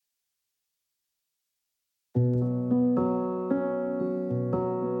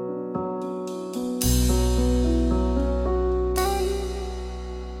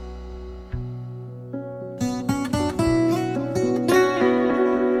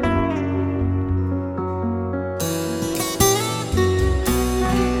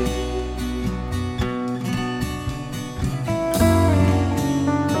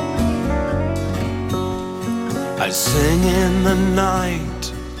in the night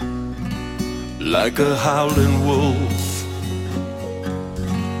like a howling wolf.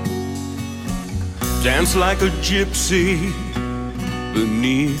 Dance like a gypsy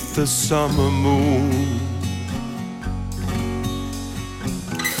beneath the summer moon.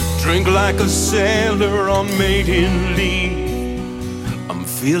 Drink like a sailor on maiden leave. I'm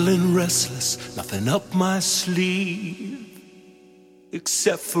feeling restless, nothing up my sleeve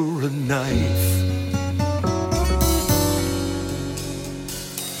except for a knife.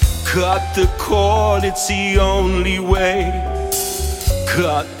 Cut the cord, it's the only way.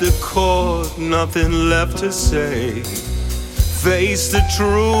 Cut the cord, nothing left to say. Face the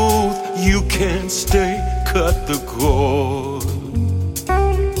truth, you can't stay. Cut the cord.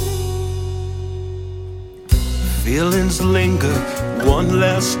 Feelings linger, one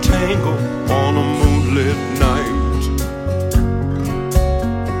last tango on a moonlit night.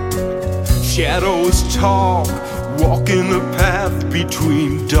 Shadows talk, walking the path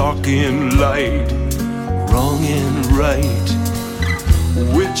between dark and light, wrong and right.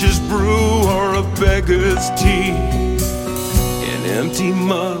 Witch's brew or a beggar's tea, an empty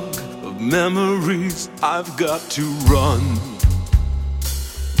mug of memories. I've got to run.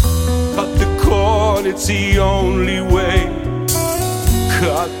 Cut the cord, it's the only way.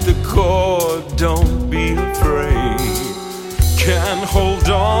 Cut the cord, don't be afraid. Can't hold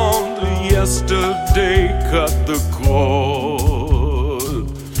on to yesterday. Cut the cord,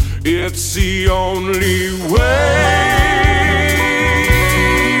 it's the only way.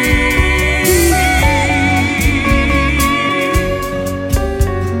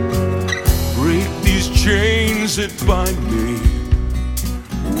 Break these chains that bind me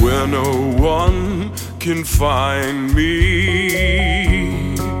where no one can find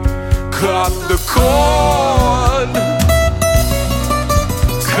me. Cut the cord,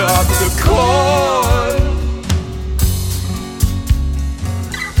 cut the cord.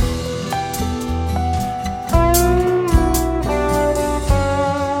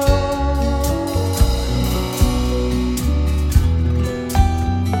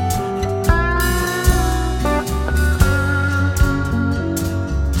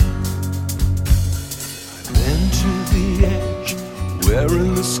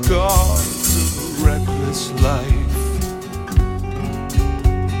 Wearing the scars of a reckless life.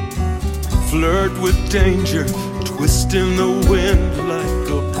 Flirt with danger, twisting the wind like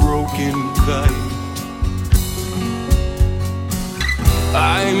a broken kite.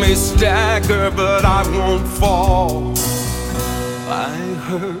 I may stagger, but I won't fall. I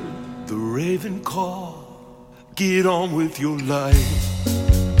heard the raven call. Get on with your life.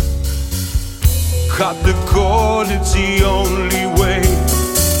 Cut the cord, it's the only way.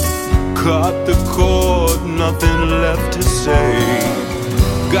 Cut the cord, nothing left to say.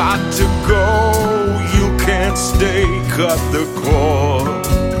 Got to go, you can't stay. Cut the cord.